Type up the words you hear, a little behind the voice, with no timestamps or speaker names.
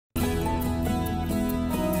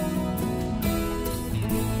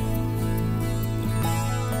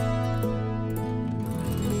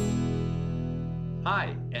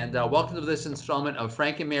and welcome to this installment of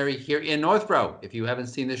Frank and Mary here in Northborough. If you haven't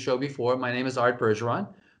seen this show before, my name is Art Bergeron.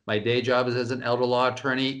 My day job is as an elder law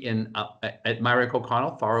attorney at Myrick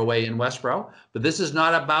O'Connell, far away in Westborough. But this is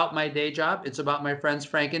not about my day job. It's about my friends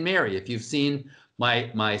Frank and Mary. If you've seen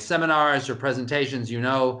my seminars or presentations, you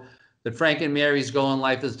know that Frank and Mary's goal in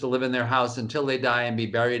life is to live in their house until they die and be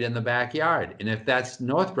buried in the backyard. And if that's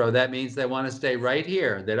Northborough, that means they want to stay right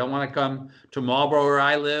here. They don't want to come to Marlborough where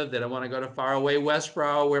I live. They don't want to go to far away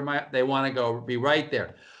Westborough where they want to go be right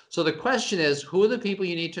there. So the question is, who are the people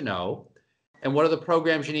you need to know? And what are the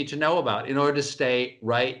programs you need to know about in order to stay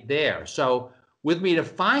right there? So with me to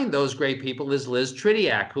find those great people is Liz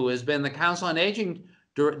Tridiak, who has been the Council on Aging,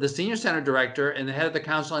 the Senior Center Director and the head of the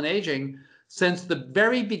Council on Aging since the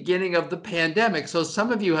very beginning of the pandemic. So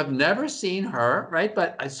some of you have never seen her, right?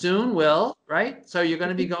 But I soon will, right? So you're going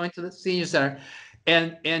to be going to the Senior Center.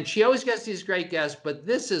 And she always gets these great guests, but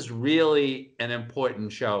this is really an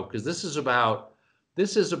important show because this is about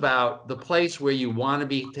the place where you want to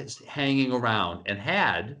be hanging around and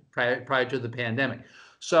had prior to the pandemic.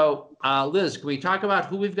 So Liz, can we talk about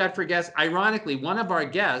who we've got for guests? Ironically, one of our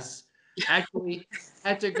guests actually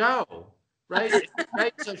had to go. Right.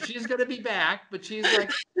 So she's going to be back, but she's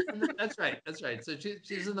like, that's right. So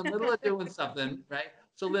she's in the middle of doing something, right?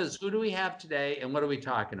 So Liz, who do we have today and what are we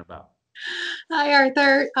talking about? Hi,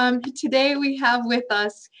 Arthur. Today we have with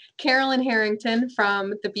us Carolyn Harrington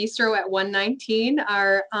from the Bistro at 119,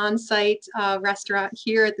 our on-site restaurant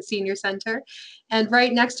here at the Senior Center. And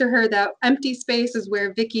right next to her, that empty space is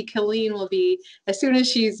where Vickie Killeen will be as soon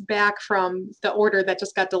as she's back from the order that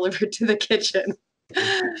just got delivered to the kitchen.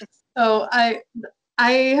 So I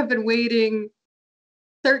have been waiting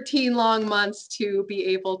 13 long months to be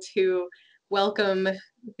able to welcome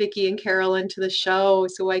Vickie and Carolyn to the show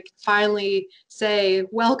so I can finally say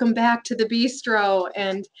welcome back to the Bistro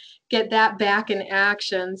and get that back in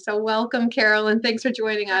action. So welcome, Carolyn. Thanks for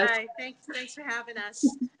joining us. Hi, thanks for having us.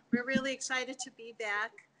 We're really excited to be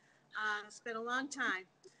back. It's been a long time.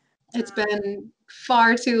 It's been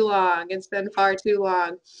far too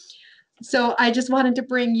long. So I just wanted to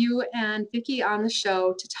bring you and Vickie on the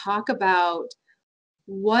show to talk about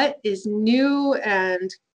what is new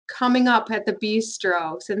and coming up at the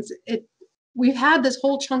Bistro, since we've had this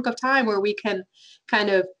whole chunk of time where we can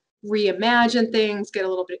kind of reimagine things, get a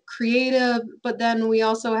little bit creative, but then we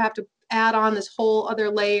also have to add on this whole other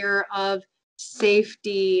layer of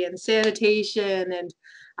safety and sanitation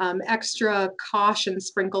and extra caution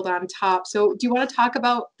sprinkled on top. So do you want to talk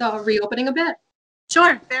about the reopening a bit?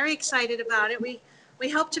 Sure, very excited about it. We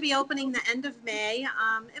hope to be opening the end of May.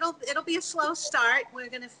 It'll be a slow start. We're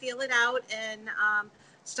going to feel it out and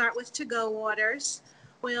start with to-go orders.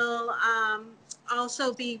 We'll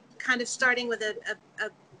also be kind of starting with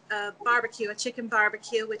a barbecue, a chicken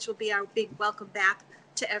barbecue, which will be our big welcome back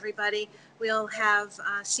to everybody. We'll have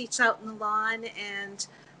seats out in the lawn, and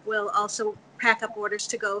we'll also pack up orders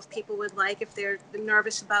to go if people would like, if they're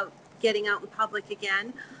nervous about getting out in public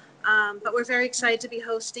again. But we're very excited to be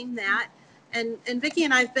hosting that. And Vickie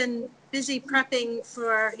and I have been busy prepping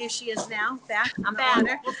for, here she is now, back. I'm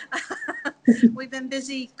back. We've been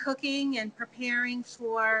busy cooking and preparing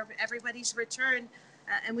for everybody's return,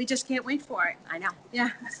 and we just can't wait for it. I know. Yeah.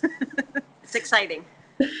 It's exciting.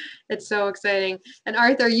 It's so exciting. And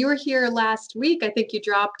Arthur, you were here last week. I think you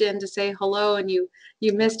dropped in to say hello, and you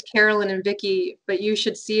missed Carolyn and Vickie, but you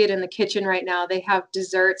should see it in the kitchen right now. They have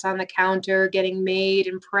desserts on the counter getting made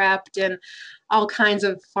and prepped and all kinds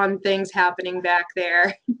of fun things happening back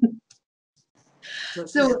there.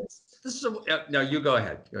 So this is no, you go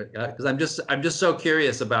ahead, because I'm just so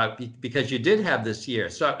curious about, because you did have this year.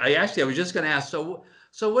 So I was just going to ask,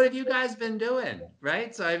 so what have you guys been doing,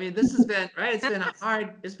 right? So I mean, this has been, right,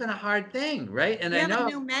 it's been a hard thing, right? And we have a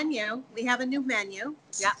new menu.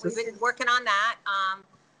 Yeah, we've been working on that.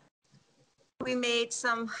 We made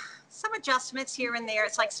some adjustments here and there.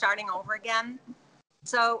 It's like starting over again.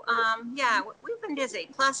 So yeah, we've been busy.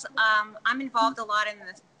 Plus, I'm involved a lot in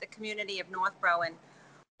the community of Northborough, and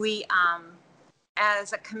we,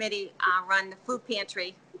 as a committee, run the food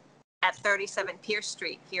pantry at 37 Pierce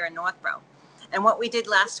Street here in Northborough. And what we did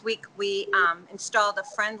last week, we installed a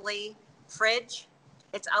friendly fridge.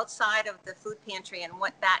 It's outside of the food pantry, and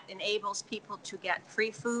what that enables people to get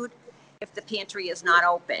free food if the pantry is not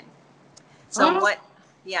open. So what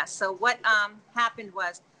happened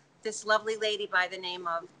was, this lovely lady by the name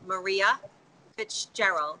of Maria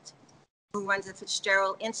Fitzgerald, who runs the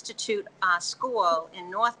Fitzgerald Institute School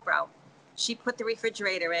in Northborough, she put the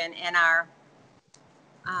refrigerator in, and our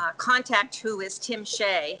contact, who is Tim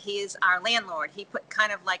Shea, he is our landlord. He put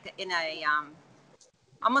kind of like in a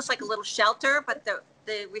almost like a little shelter, but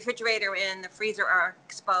the refrigerator and the freezer are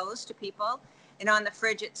exposed to people. And on the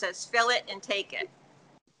fridge, it says, fill it and take it.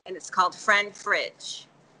 And it's called Friend Fridge.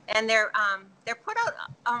 And they're put out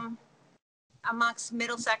amongst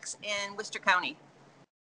Middlesex and Worcester County.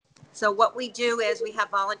 So what we do is we have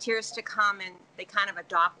volunteers to come and they kind of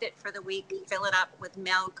adopt it for the week, fill it up with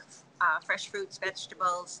milk, fresh fruits,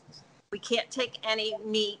 vegetables. We can't take any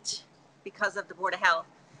meat because of the Board of Health.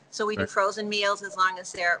 So we do frozen meals as long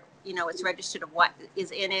as they're, it's registered of what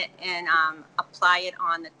is in it, and apply it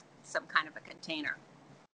on some kind of a container,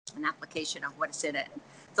 an application of what's in it.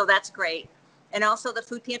 So that's great. And also the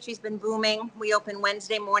food pantry's been booming. We open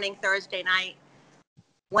Wednesday morning, Thursday night.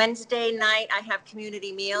 Wednesday night, I have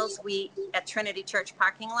community meals. At Trinity Church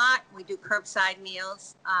parking lot, we do curbside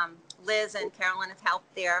meals. Liz and Carolyn have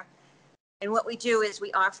helped there. And what we do is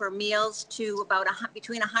we offer meals to about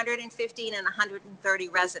between 115 and 130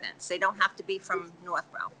 residents. They don't have to be from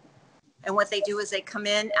Northborough. And what they do is they come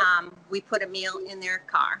in, we put a meal in their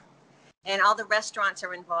car. And all the restaurants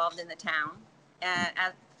are involved in the town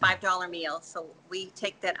at $5 meals. So we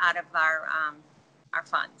take that out of our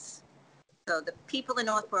funds. So the people in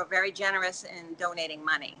Northborough are very generous in donating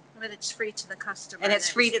money. But it's free to the customer. And it's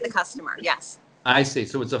free to the customer, yes. I see.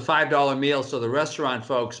 So it's a $5 meal. So the restaurant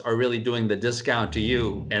folks are really doing the discount to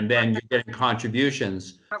you, and then you're getting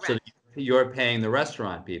contributions. Correct. So that you're paying the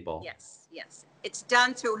restaurant people. Yes, yes. It's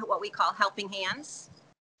done through what we call Helping Hands,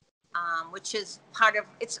 which is part of,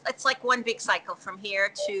 it's like one big cycle from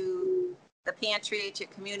here to the pantry to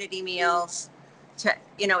community meals to,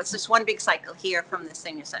 it's just one big cycle here from the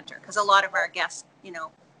senior center, because a lot of our guests,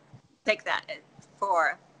 take that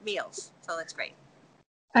for meals. So that's great.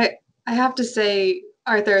 I have to say,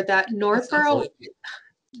 Arthur, that Northborough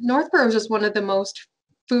is just one of the most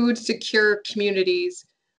food secure communities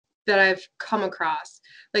that I've come across.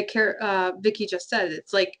 Like Vickie just said,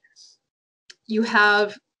 it's like you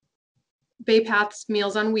have Bay Path's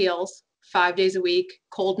Meals on Wheels 5 days a week,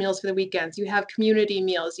 cold meals for the weekends. You have community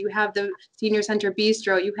meals. You have the Senior Center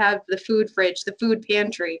Bistro. You have the food fridge, the food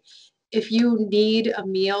pantry. If you need a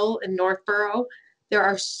meal in Northborough, there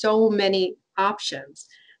are so many options.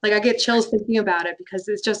 Like I get chills thinking about it, because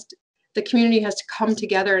it's just, the community has to come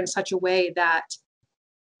together in such a way that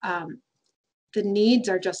the needs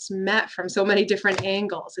are just met from so many different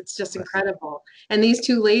angles. It's just incredible. And these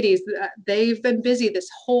two ladies, they've been busy this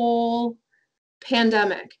whole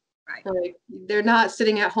pandemic. Right. Like, they're not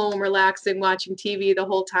sitting at home relaxing, watching TV the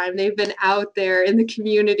whole time. They've been out there in the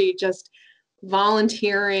community just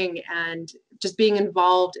volunteering and just being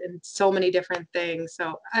involved in so many different things.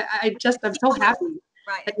 So I'm so happy.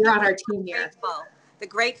 Right. That you're on our team here. Grateful. The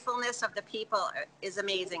gratefulness of the people is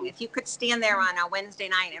amazing. If you could stand there on a Wednesday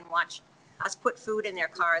night and watch us put food in their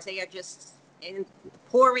cars, they are just in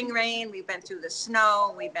pouring rain. We've been through the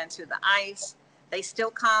snow. We've been through the ice. They still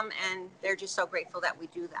come, and they're just so grateful that we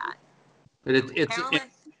do that. But Carolyn,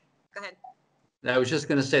 go ahead. I was just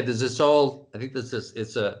going to say, there's this I think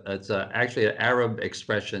it's actually an Arab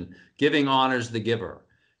expression, giving honors the giver.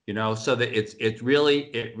 So that it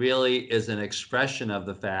really is an expression of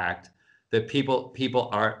the fact that people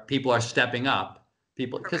are stepping up,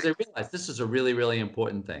 because they realize this is a really, really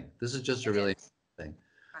important thing. This is just a really important thing.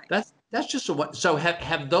 Right. That's just a one. So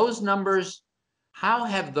have those numbers, how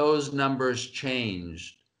have those numbers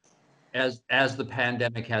changed as the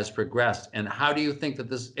pandemic has progressed? And how do you think that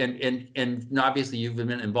this, and obviously you've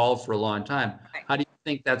been involved for a long time, right. How do you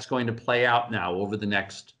think that's going to play out now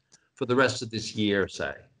for the rest of this year,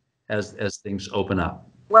 say? As things open up?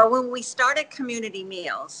 Well, when we started community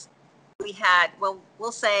meals, we had,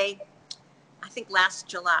 we'll say, I think last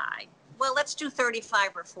July, let's do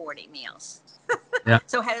 35 or 40 meals. Yeah.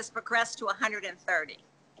 So it has progressed to 130.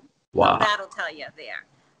 Wow. So that'll tell you there.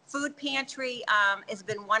 Food pantry has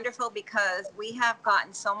been wonderful, because we have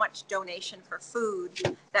gotten so much donation for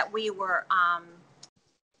food that we were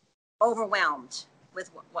overwhelmed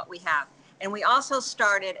with what we have. And we also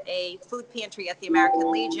started a food pantry at the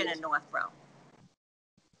American Legion in Northborough.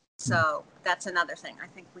 So that's another thing. I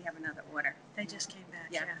think we have another order. They just came back.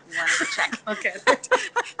 Yeah. We wanted to check. Okay.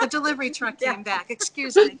 The delivery truck came back.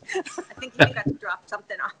 Excuse me. I think you got to drop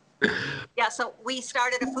something off. Yeah. So we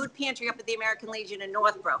started a food pantry up at the American Legion in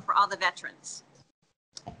Northborough for all the veterans.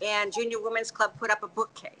 And Junior Women's Club put up a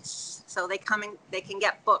bookcase. So they can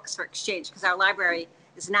get books for exchange, because our library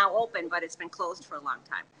is now open, but it's been closed for a long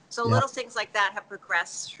time. So little things like that have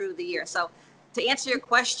progressed through the year. So to answer your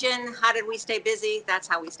question, how did we stay busy? That's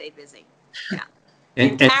how we stayed busy. Yeah.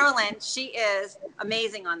 And Carolyn, she is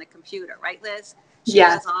amazing on the computer, right, Liz? She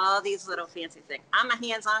does all these little fancy things. I'm a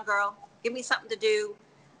hands-on girl. Give me something to do,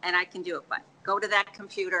 and I can do it. But go to that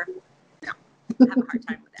computer. No. have a hard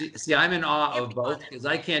time with that. See, I'm in awe of both because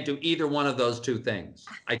I can't do either one of those two things.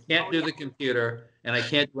 I can't do the computer and I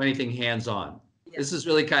can't do anything hands-on. Yeah. This is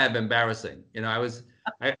really kind of embarrassing. You know,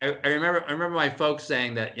 I remember my folks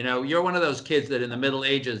saying that, you know, you're one of those kids that in the Middle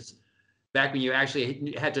Ages, back when you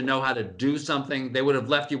actually had to know how to do something, they would have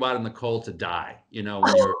left you out in the cold to die, you know,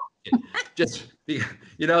 when you're just, you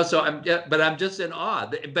know, so I'm just in awe.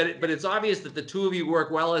 But it's obvious that the two of you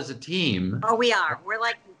work well as a team. Oh, we are. We're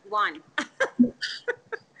like one.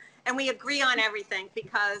 And we agree on everything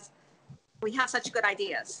because we have such good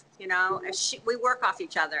ideas, you know. We work off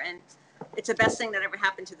each other, and it's the best thing that ever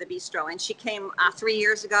happened to the bistro. And she came 3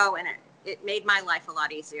 years ago, and it made my life a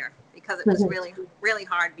lot easier because it was really, really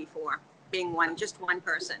hard before being just one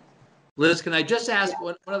person. Liz, can I just ask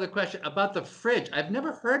one other question about the fridge? I've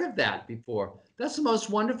never heard of that before. That's the most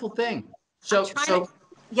wonderful thing.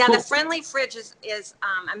 Yeah, the friendly fridge is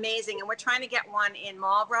amazing, and we're trying to get one in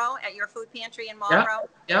Marlborough at your food pantry in Marlborough.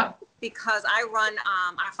 Yeah. Because I run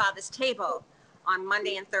our Father's Table on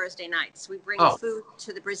Monday and Thursday nights. We bring food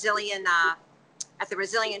to the Brazilian at the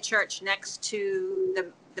Brazilian church next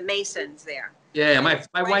to the Masons there. Yeah,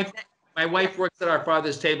 my wife works at our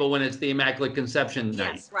Father's Table when it's the Immaculate Conception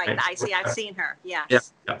night. Yes, right. I've seen her.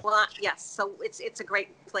 Yes. Yeah. Well, yes. So it's a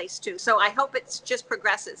great place too. So I hope it just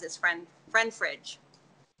progresses as friend fridge.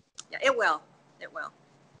 Yeah, it will. It will.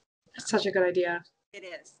 That's such a good idea. It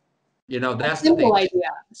is. You know, that's simple the thing. idea.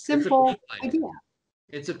 Simple idea.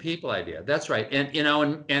 It's a people idea. That's right. And you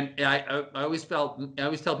know, and I always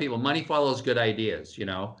tell people money follows good ideas, you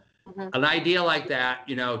know. An idea like that,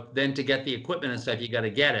 you know, then to get the equipment and stuff, you got to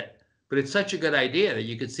get it. But it's such a good idea that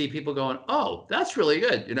you could see people going, "Oh, that's really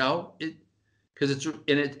good," you know, because it's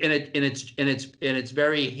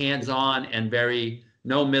very hands-on and very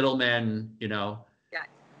no middlemen, you know. Yeah.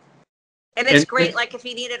 And it's great. Like if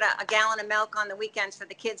you needed a gallon of milk on the weekends for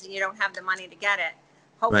the kids and you don't have the money to get it,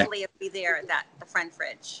 hopefully it'll be there at the friend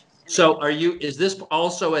fridge. So is this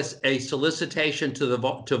also as a solicitation to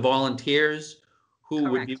volunteers who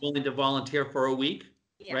would be willing to volunteer for a week?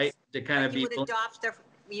 Yes. Right? To kind of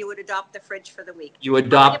you would adopt the fridge for the week. You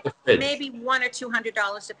adopt the fridge. Maybe $100 or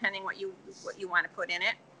 $200 depending what you want to put in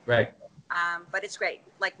it. Right. But it's great.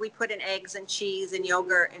 Like we put in eggs and cheese and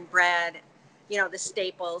yogurt and bread, you know, the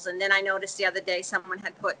staples. And then I noticed the other day someone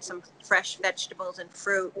had put some fresh vegetables and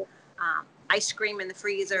fruit, ice cream in the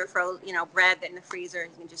freezer, bread in the freezer.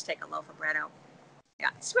 You can just take a loaf of bread out.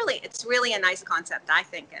 Yeah, it's really a nice concept, I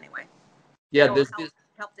think, anyway. Yeah,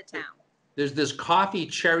 help the town. There's this coffee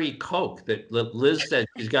cherry Coke that Liz said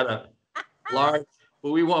she's got a large,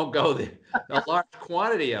 but we won't go there, a large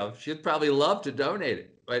quantity of. She'd probably love to donate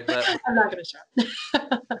it. But I'm not going to show.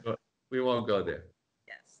 We won't go there.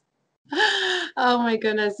 Yes. Oh my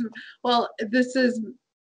goodness. Well, this is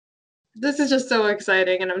just so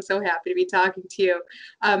exciting, and I'm so happy to be talking to you.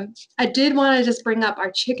 I did want to just bring up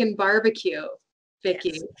our chicken barbecue,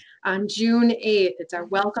 Vickie, on June 8th. It's our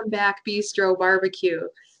Welcome Back Bistro barbecue.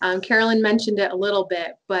 Carolyn mentioned it a little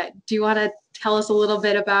bit, but do you want to tell us a little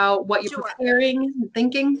bit about what you're preparing and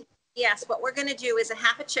thinking? Yes, what we're going to do is a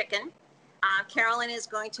half a chicken. Carolyn is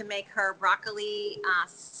going to make her broccoli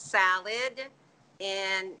salad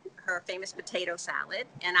and her famous potato salad,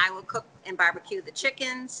 and I will cook and barbecue the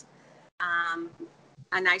chickens,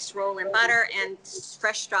 a nice roll in butter, and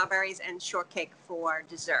fresh strawberries and shortcake for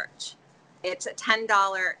dessert. It's a $10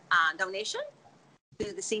 donation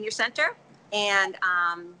to the Senior Center, and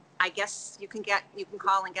I guess you can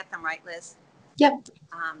call and get them, right, Liz? Yep.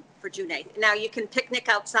 For June 8th. Now you can picnic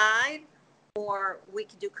outside, or we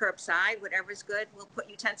can do curbside, whatever's good. We'll put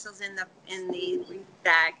utensils in the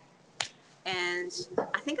bag, and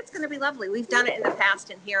I think it's going to be lovely. We've done it in the past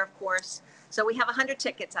in here, of course. So we have 100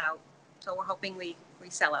 tickets out. So we're hoping we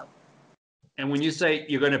sell out. And when you say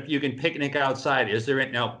you can picnic outside, is there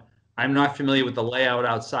any? No, I'm not familiar with the layout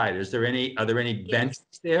outside. Are there any benches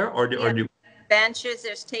there, or do benches?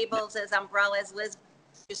 There's tables, there's umbrellas. Liz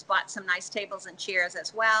just bought some nice tables and chairs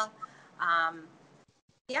as well.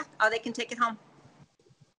 They can take it home,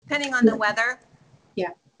 depending on the weather. Yeah.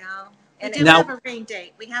 You know, and we have a rain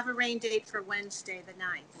date. We have a rain date for Wednesday the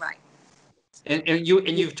 9th. Right. And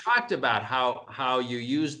you've talked about how you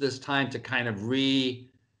use this time to kind of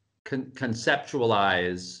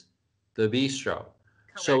conceptualize the bistro.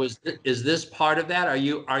 Correct. So is this part of that? Are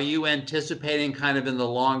you anticipating kind of in the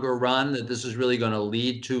longer run that this is really going to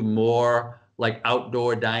lead to more like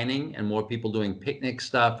outdoor dining and more people doing picnic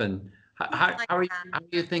stuff? And how are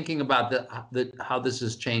you thinking about how this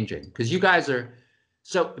is changing? Because you guys are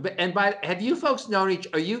so. Have you folks known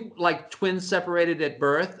are you like twins separated at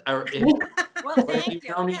birth, or well, have you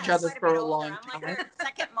known each other for a long time? I'm like her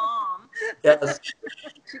second mom. Yes.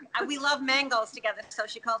 We love mangoes together, so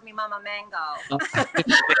she called me Mama Mango.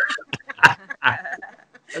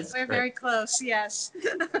 We're very close, yes.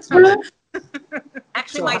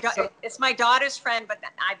 Actually, So- it's my daughter's friend, but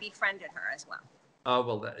I befriended her as well. Oh,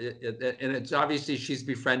 well, and it's obviously she's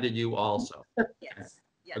befriended you also. Yes.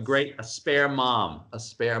 A spare mom,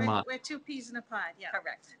 We're two peas in a pod, yeah.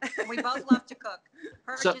 Correct. And we both love to cook.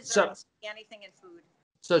 Her So- desserts, anything in food.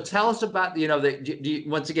 So tell us about,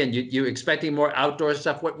 once again, you expecting more outdoor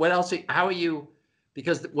stuff. What else, how are you,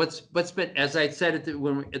 because what's been, as I said at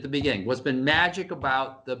the beginning, what's been magic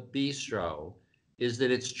about the bistro is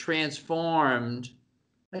that it's transformed.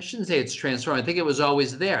 I shouldn't say it's transformed. I think it was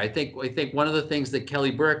always there. I think one of the things that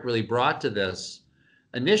Kelly Burke really brought to this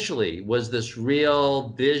initially was this real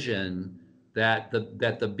vision that the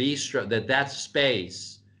bistro, that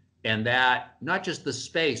space, and that not just the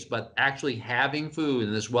space, but actually having food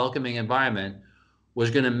in this welcoming environment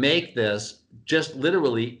was going to make this just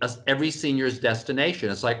literally every senior's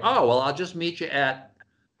destination. It's like, oh, well, I'll just meet you at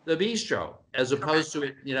the bistro, as opposed to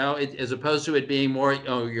it, as opposed to it being more,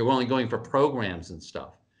 you're only going for programs and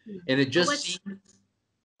stuff. And it just seems,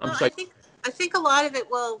 I'm sorry. I think a lot of it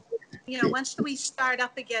will, once we start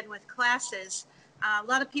up again with classes, a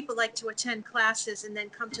lot of people like to attend classes and then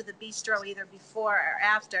come to the bistro either before or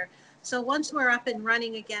after. So once we're up and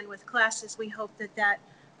running again with classes, we hope that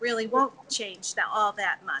really won't change all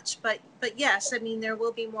that much. But yes, I mean, there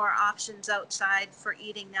will be more options outside for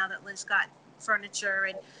eating now that Liz got furniture.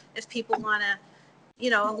 And if people want to,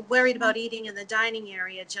 worried about eating in the dining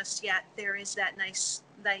area just yet, there is that nice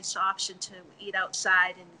option to eat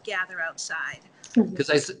outside and gather outside.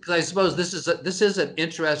 Because I suppose this is an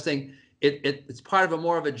interesting. It's part of a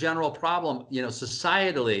more of a general problem,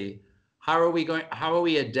 societally. How are we going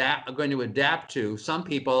to adapt to some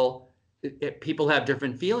people? People have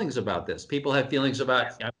different feelings about this. People have feelings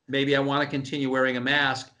about maybe I want to continue wearing a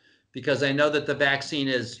mask because I know that the vaccine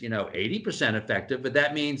is 80% effective, but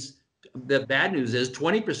that means the bad news is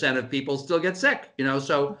 20% of people still get sick.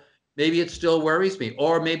 So maybe it still worries me,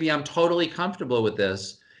 or maybe I'm totally comfortable with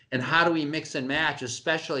this. And how do we mix and match,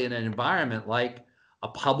 especially in an environment like a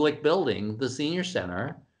public building, the senior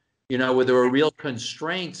center, where there are real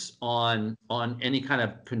constraints on any kind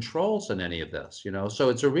of controls in any of this, So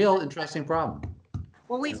it's a real interesting problem.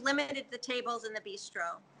 Well, we've limited the tables in the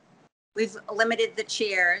bistro. We've limited the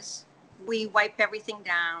chairs. We wipe everything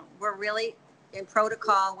down. We're really in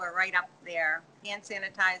protocol. We're right up there. Hand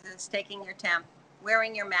sanitizers, taking your temp,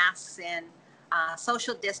 wearing your masks in,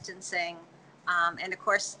 social distancing. And of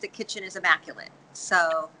course, the kitchen is immaculate.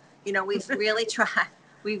 So, we've really tried.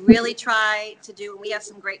 We really try to do. We have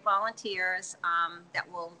some great volunteers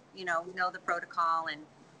that will, know the protocol, and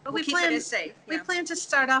we'll keep it as safe. We plan to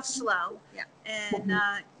start off slow, and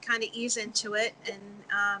Mm-hmm. kind of ease into it, and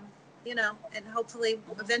and hopefully,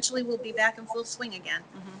 eventually, we'll be back in full swing again.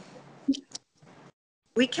 Mm-hmm.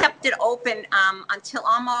 We kept it open until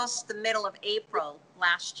almost the middle of April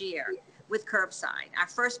last year with curbside.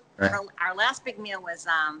 Our last big meal was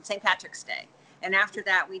St. Patrick's Day. And after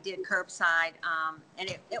that, we did curbside, and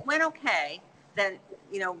it went okay. Then,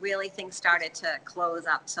 really things started to close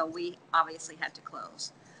up. So we obviously had to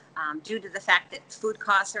close due to the fact that food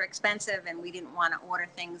costs are expensive and we didn't want to order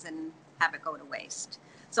things and have it go to waste.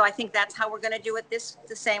 So I think that's how we're going to do it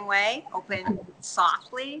the same way, open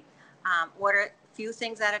softly, order a few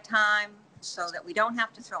things at a time so that we don't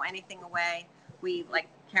have to throw anything away. We, like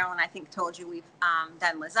Carolyn, I think told you, we've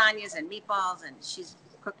done lasagnas and meatballs, and she's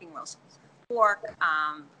cooking roast pork,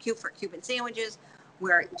 for Cuban sandwiches.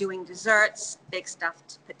 We're doing desserts, big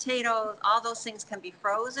stuffed potatoes. All those things can be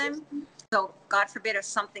frozen. So God forbid if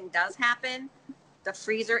something does happen, the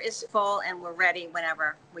freezer is full and we're ready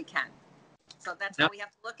whenever we can. So that's how we have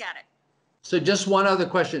to look at it. So just one other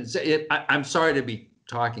question. I'm sorry to be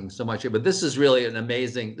talking so much here, but this is really an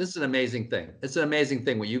amazing thing. It's an amazing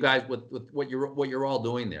thing what you guys, with what you're all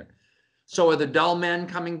doing there. So are the dull men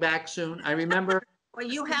coming back soon? I remember. Well,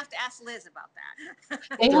 you have to ask Liz about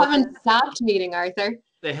that. They haven't stopped meeting, Arthur.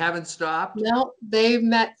 They haven't stopped? No, they've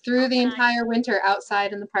met through the Okay. entire winter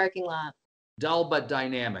outside in the parking lot. Dull but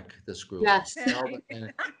dynamic, this group. Yes.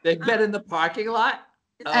 They've met in the parking lot?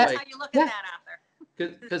 That's how you look at that,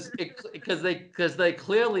 Arthur. Because they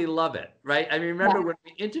clearly love it, right? I remember when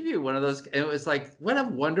we interviewed one of those, it was like, what a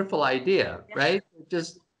wonderful idea, right?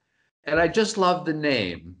 And I just love the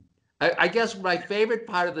name. I guess my favorite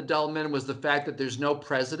part of the Dull Men was the fact that there's no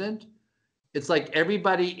president. It's like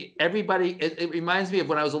everybody, it reminds me of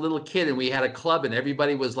when I was a little kid and we had a club and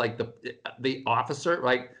everybody was like the officer,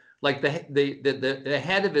 right? Like the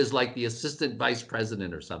head of it is like the assistant vice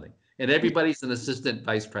president or something. And everybody's an assistant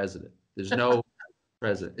vice president. There's no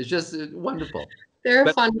president. It's just wonderful. They're a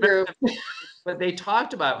But fun group. But they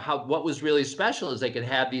talked about how what was really special is they could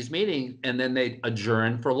have these meetings and then they'd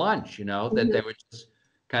adjourn for lunch, you know, that they were just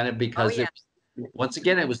kind of because yeah. once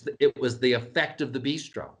again, it was the effect of the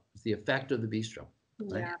bistro. It's the effect of the bistro.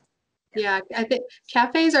 Right? Yeah. Yeah, I think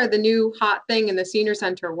cafes are the new hot thing in the senior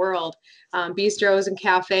center world. Bistros and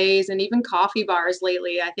cafes and even coffee bars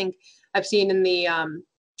lately. I think I've seen in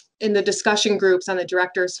the discussion groups on the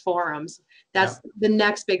directors forums. That's the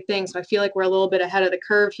next big thing. So I feel like we're a little bit ahead of the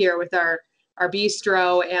curve here with our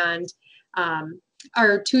bistro, and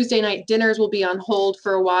our Tuesday night dinners will be on hold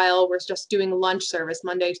for a while. We're just doing lunch service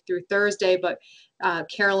Monday through Thursday, but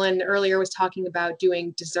Carolyn earlier was talking about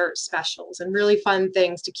doing dessert specials and really fun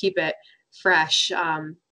things to keep it fresh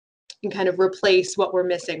and kind of replace what we're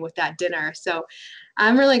missing with that dinner. So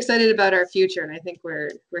I'm really excited about our future, and I think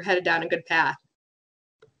we're headed down a good path.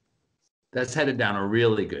 That's headed down a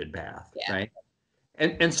really good path, right?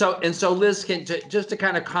 And so Liz, just to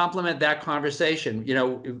kind of complement that conversation, you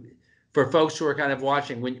know, for folks who are kind of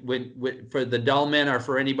watching, when for the dull men or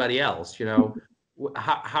for anybody else, you know,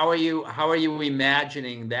 how are you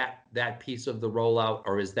imagining that piece of the rollout,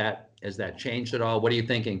 or has that changed at all? What are you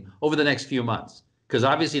thinking over the next few months? Because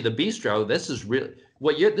obviously the bistro, this is really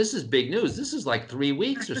this is big news. This is like 3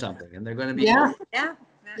 weeks or something, and they're going to be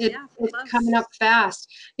It's coming up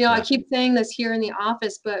fast. You know, I keep saying this here in the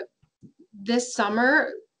office, but this summer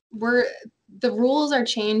the rules are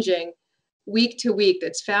changing week to week.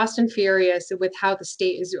 It's fast and furious with how the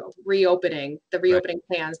state is reopening, the reopening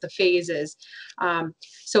plans, the phases.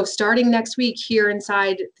 So starting next week here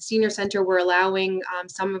inside the senior center, we're allowing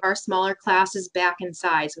some of our smaller classes back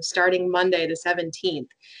inside. So starting Monday the 17th.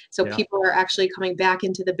 So people are actually coming back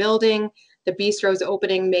into the building. The bistro is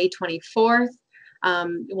opening May 24th.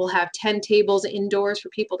 We'll have 10 tables indoors for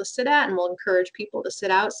people to sit at, and we'll encourage people to sit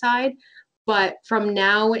outside. But from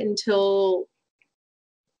now until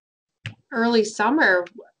early summer,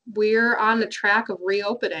 we're on the track of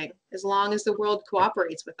reopening as long as the world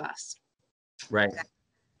cooperates with us. Right.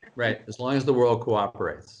 As long as the world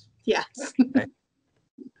cooperates. Yes. Right.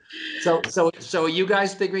 So are you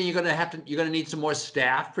guys figuring you're gonna need some more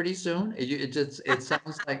staff pretty soon? It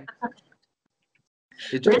sounds like.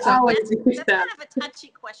 It just sounds like that's kind of a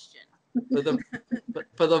touchy question.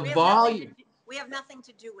 For the volume. We have nothing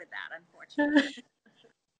to do with that, unfortunately.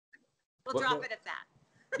 We'll drop it at that.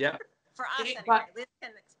 Yeah. For us, anyway. Liz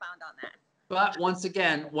can expound on that. But once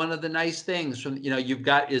again, one of the nice things from you've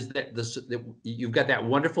got you've got that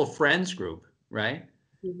wonderful friends group, right?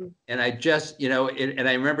 Mm-hmm. And I just and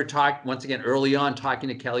I remember once again early on talking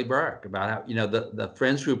to Kelly Burke about how the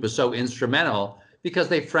friends group was so instrumental because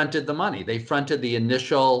they fronted the money, they fronted the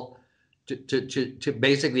initial to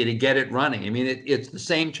basically to get it running. I mean, it's the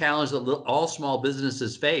same challenge that all small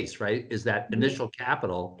businesses face, right? Is that initial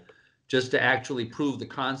capital, just to actually prove the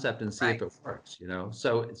concept and see if it works,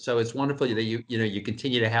 So it's wonderful that you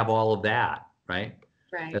continue to have all of that, right?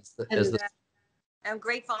 Right. And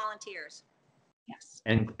great volunteers. Yes.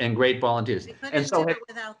 And great volunteers. We couldn't do it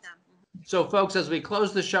without them. So folks, as we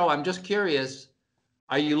close the show, I'm just curious,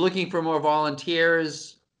 are you looking for more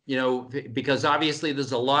volunteers? Because obviously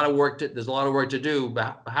there's a lot of work to do,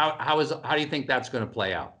 but how do you think that's going to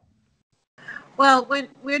play out? Well,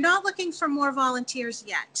 we're not looking for more volunteers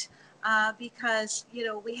yet, because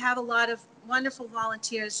we have a lot of wonderful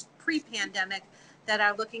volunteers pre-pandemic that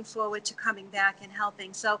are looking forward to coming back and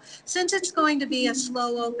helping. So since it's going to be a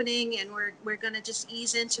slow opening and we're going to just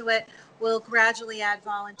ease into it, we'll gradually add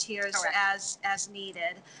volunteers as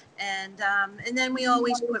needed, and then we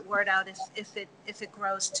always put word out if it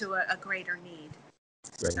grows to a greater need.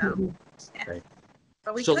 Right. So, Right.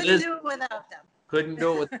 But we couldn't do it without them. Couldn't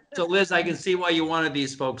do it. So Liz, I can see why you wanted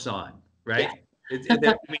these folks on, right?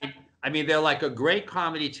 Yeah. I mean, they're like a great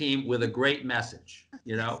comedy team with a great message.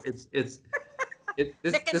 Vic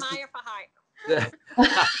and Meyer for hire.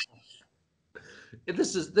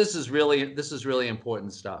 This is really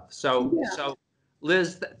important stuff. So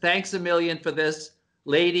Liz, thanks a million for this.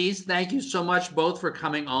 Ladies, thank you so much both for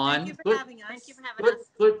coming on. Thank you for having us. Thank you for having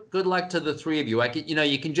us. Good luck to the three of you.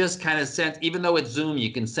 You can just kind of sense, even though it's Zoom,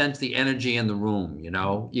 you can sense the energy in the room.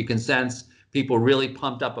 You can sense people really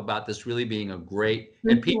pumped up about this really being a great,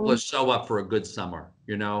 and people are so up for a good summer.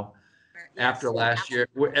 After last year,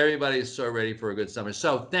 everybody's so ready for a good summer.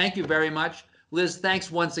 So thank you very much. Liz, thanks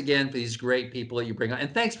once again for these great people that you bring on.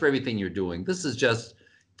 And thanks for everything you're doing. This is just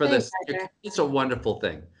for this. It's a wonderful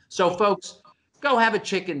thing. So folks, go have a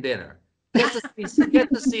chicken dinner. Get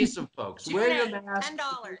to see some folks. Wear your mask.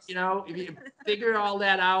 $10. If you figure all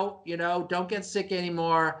that out, don't get sick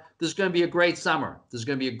anymore. This is going to be a great summer.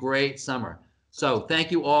 So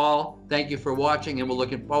thank you all. Thank you for watching, and we're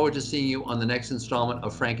looking forward to seeing you on the next installment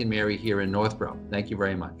of Frank and Mary here in Northborough. Thank you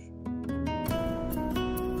very much.